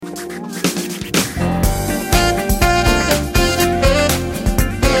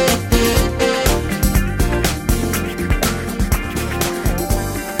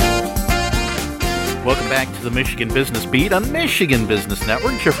the Michigan Business Beat on Michigan Business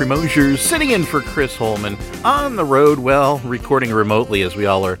Network. Jeffrey Mosier sitting in for Chris Holman on the road, recording remotely as we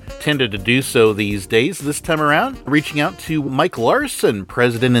all are tended to do so these days. This time around, reaching out to Mike Larson,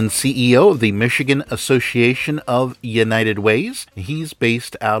 President and CEO of the Michigan Association of United Ways. He's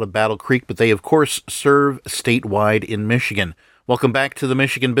based out of Battle Creek, but they, of course, serve statewide in Michigan. Welcome back to the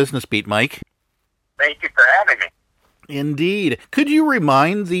Michigan Business Beat, Mike. Thank you for having me. Indeed. Could you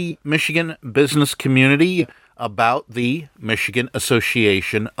remind the Michigan business community about the Michigan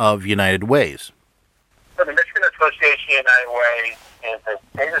Association of United Ways? So the Michigan Association of United Ways is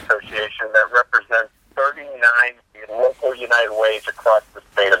a state association that represents 39 local United Ways across the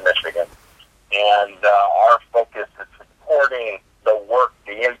state of Michigan. And our focus is supporting the work,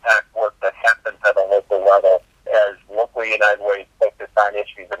 the impact work that happens at a local level as local United Ways focus on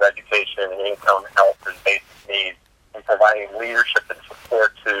issues of education, income, health, and basic needs, and providing leadership and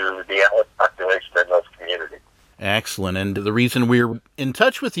support to the ALICE population in those communities. Excellent. And the reason we're in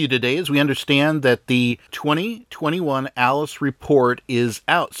touch with you today is we understand that the 2021 ALICE report is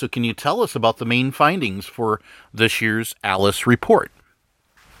out. So can you tell us about the main findings for this year's ALICE report?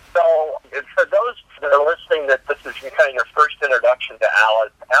 So for those that are listening, that this is kind of your first introduction to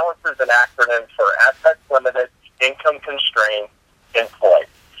ALICE, ALICE is an acronym for Assets Limited, Income Constrained, Employed.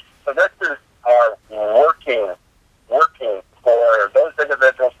 So this is our working for those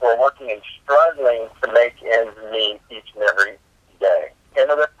individuals who are working and struggling to make ends meet each and every day. And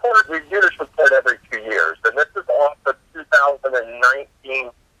the report, we do this report every 2 years, and this is off the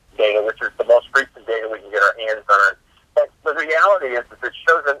 2019 data, which is the most recent data we can get our hands on. But the reality is that it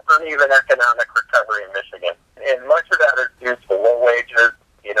shows an uneven economic recovery in Michigan. And much of that is due to low wages,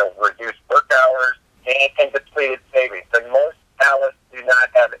 reduced work hours, and depleted savings. And most ALICE do not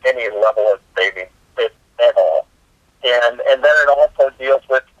have any level of savings at all. And then it also deals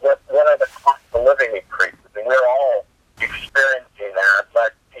with what are the cost of living increases. And we're all experiencing that.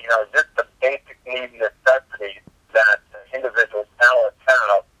 But, just the basic needs and necessities that individuals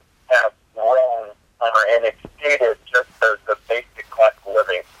ALICE have grown and exceeded just the basic cost of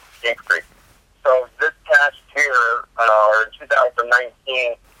living increase. So this past year, or in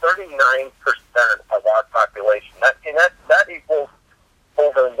 2019, 39% of our population, that equals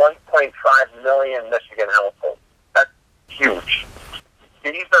over 1.5 million Michigan households. That's huge.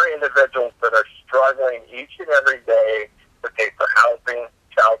 These are individuals that are struggling each and every day to pay for housing,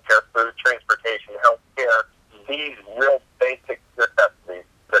 childcare, food, transportation, health care, these real basic necessities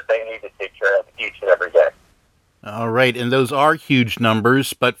that they need to take care of each and every day. All right, and those are huge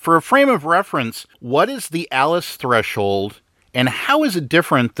numbers, but for a frame of reference, what is the ALICE threshold, and how is it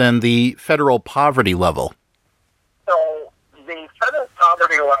different than the federal poverty level? So the federal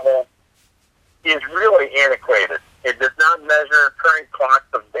poverty level is really antiquated. It does not measure current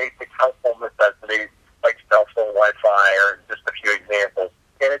costs of basic household necessities like cell phone, Wi-Fi, or just a few examples.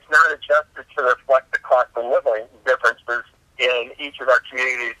 And it's not adjusted to reflect the cost of living differences in each of our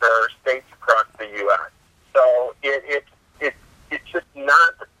communities or states across the U.S. So it's just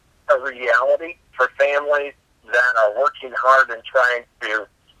not a reality for families that are working hard and trying to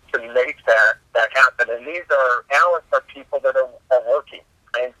make that happen. And these are ALICE are people that are working.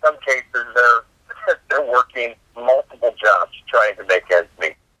 In some cases, they're working multiple jobs trying to make ends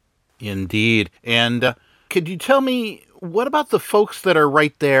meet. Indeed. And could you tell me, what about the folks that are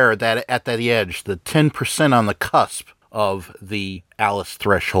right there, that at that edge, the 10% on the cusp of the ALICE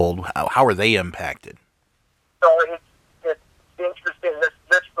threshold? How are they impacted? So it's interesting.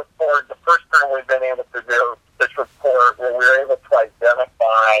 This report, the first time we've been able to do this report, where we were able to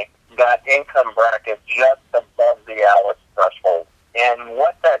identify that income bracket just above the ALICE threshold. And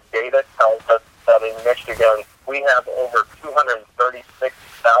what that data tells us that in Michigan, we have over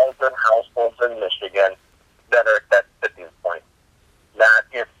 236,000 households in Michigan that are at that tipping point. That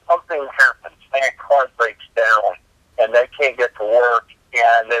if something happens, say a car breaks down and they can't get to work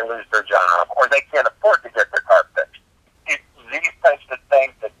and they lose their job, or they can't afford to get their car fixed, it's these types of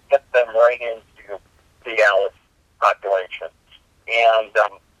things that get them right into the ALICE population.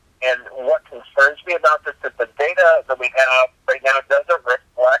 And what concerns me about this is the data that we have right now doesn't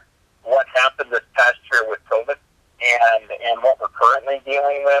reflect what happened this past year with COVID and what we're currently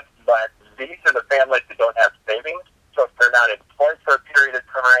dealing with, but these are the families that don't have savings. So if they're not employed for a period of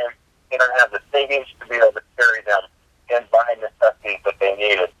time, they don't have the savings to be able to carry them and buy necessities that they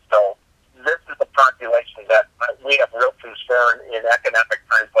needed. So this is a population that we have real concern in economic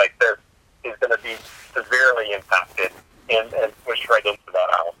times like this is going to be severely impacted and pushed right into that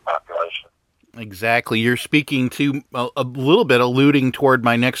population. Exactly. You're speaking to a little bit alluding toward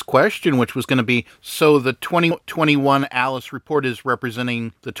my next question, which was going to be, so the 2021 ALICE report is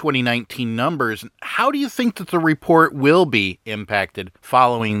representing the 2019 numbers. How do you think that the report will be impacted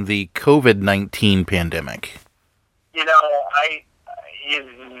following the COVID-19 pandemic? This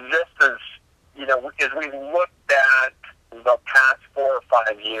is, as we looked at the past 4 or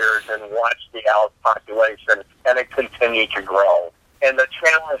 5 years and watched the ALICE population, and it continued to grow. And the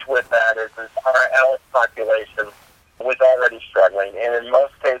challenge with that is our ALICE population was already struggling, and in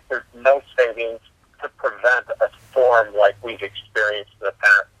most cases, no savings to prevent a storm like we've experienced in the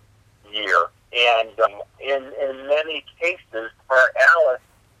past year. And in many cases, our ALICE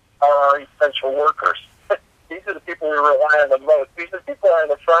are our essential workers. These are the people we rely on the most. These are the people on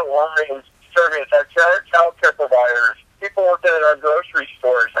the front lines serving as our child care providers, people working at our grocery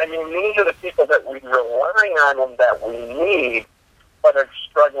stores. I mean, these are the people that we rely on and that we need, but are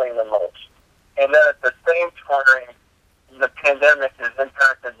struggling the most. And then at the same time, the pandemic has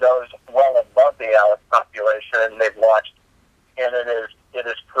impacted those well above the ALICE population, and they've watched, and it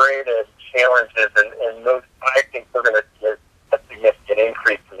has created challenges, and those, I think we're going to see a significant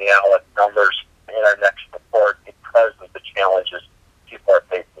increase in the ALICE numbers in our next report because of the challenges people are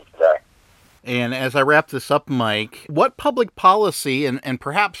facing today. And as I wrap this up, Mike, what public policy, and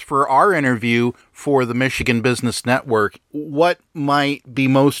perhaps for our interview for the Michigan Business Network, what might be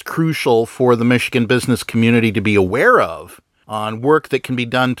most crucial for the Michigan business community to be aware of on work that can be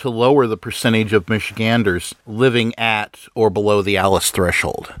done to lower the percentage of Michiganders living at or below the ALICE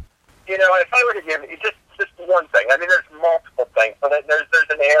threshold? If I were to give you just one thing, I mean, there's multiple things, but there's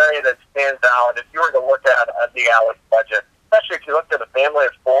an area that stands out. If you were to look at the ALICE budget, especially if you looked at a family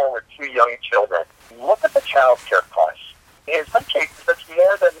of 4 with 2 young children, look at the child care costs. In some cases, it's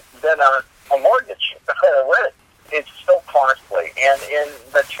more than a mortgage or a rent. It's so costly. And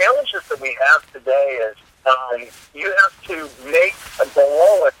the challenges that we have today is you have to make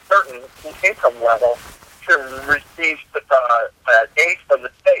below a certain income level to receive aid from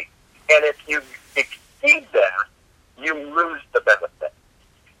the state. And if you exceed that, you lose the benefit.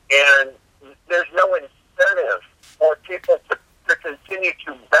 And there's no incentive for people to continue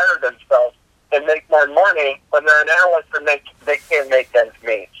to better themselves and make more money when they're an ALICE and they can't make ends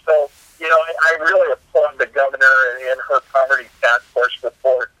meet. So, I really applaud the governor and her poverty task force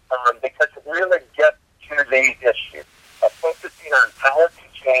report because it really gets to these issues of focusing on policy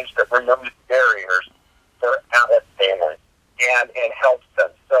change that removes barriers for ALICE families and helps them.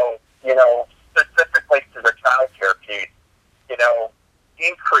 So, specifically to the child care piece,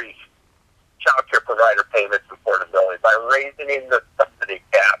 increase child care provider payments and portability by raising the subsidy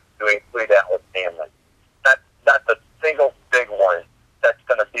cap to include ALICE families. That's a single big one that's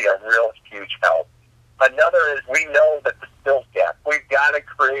going to be a real huge help. Another is we know that the skills gap. We've got to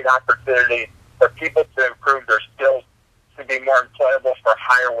create opportunities for people to improve their skills to be more employable for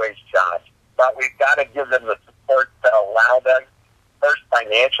higher wage jobs. But we've got to give them the support that allow them, first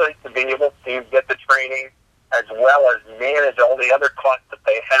financially, to be able to get the training, as well as manage all the other costs that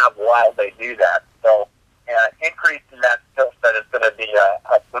they have while they do that. So increasing that skill set is going to be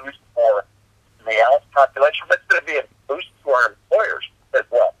a boost for the ALICE population, but it's going to be a boost to our employers as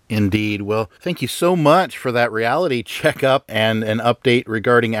well. Indeed. Well, thank you so much for that reality checkup and an update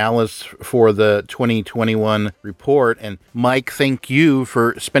regarding ALICE for the 2021 report. And Mike, thank you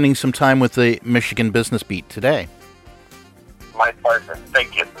for spending some time with the Michigan Business Beat today. My pleasure.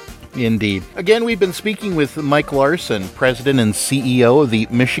 Thank you. Indeed. Again, we've been speaking with Mike Larson, President and CEO of the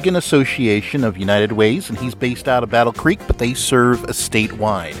Michigan Association of United Ways, and he's based out of Battle Creek, but they serve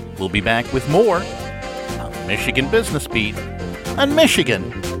statewide. We'll be back with more on Michigan Business Beat on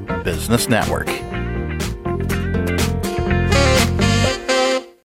Michigan Business Network.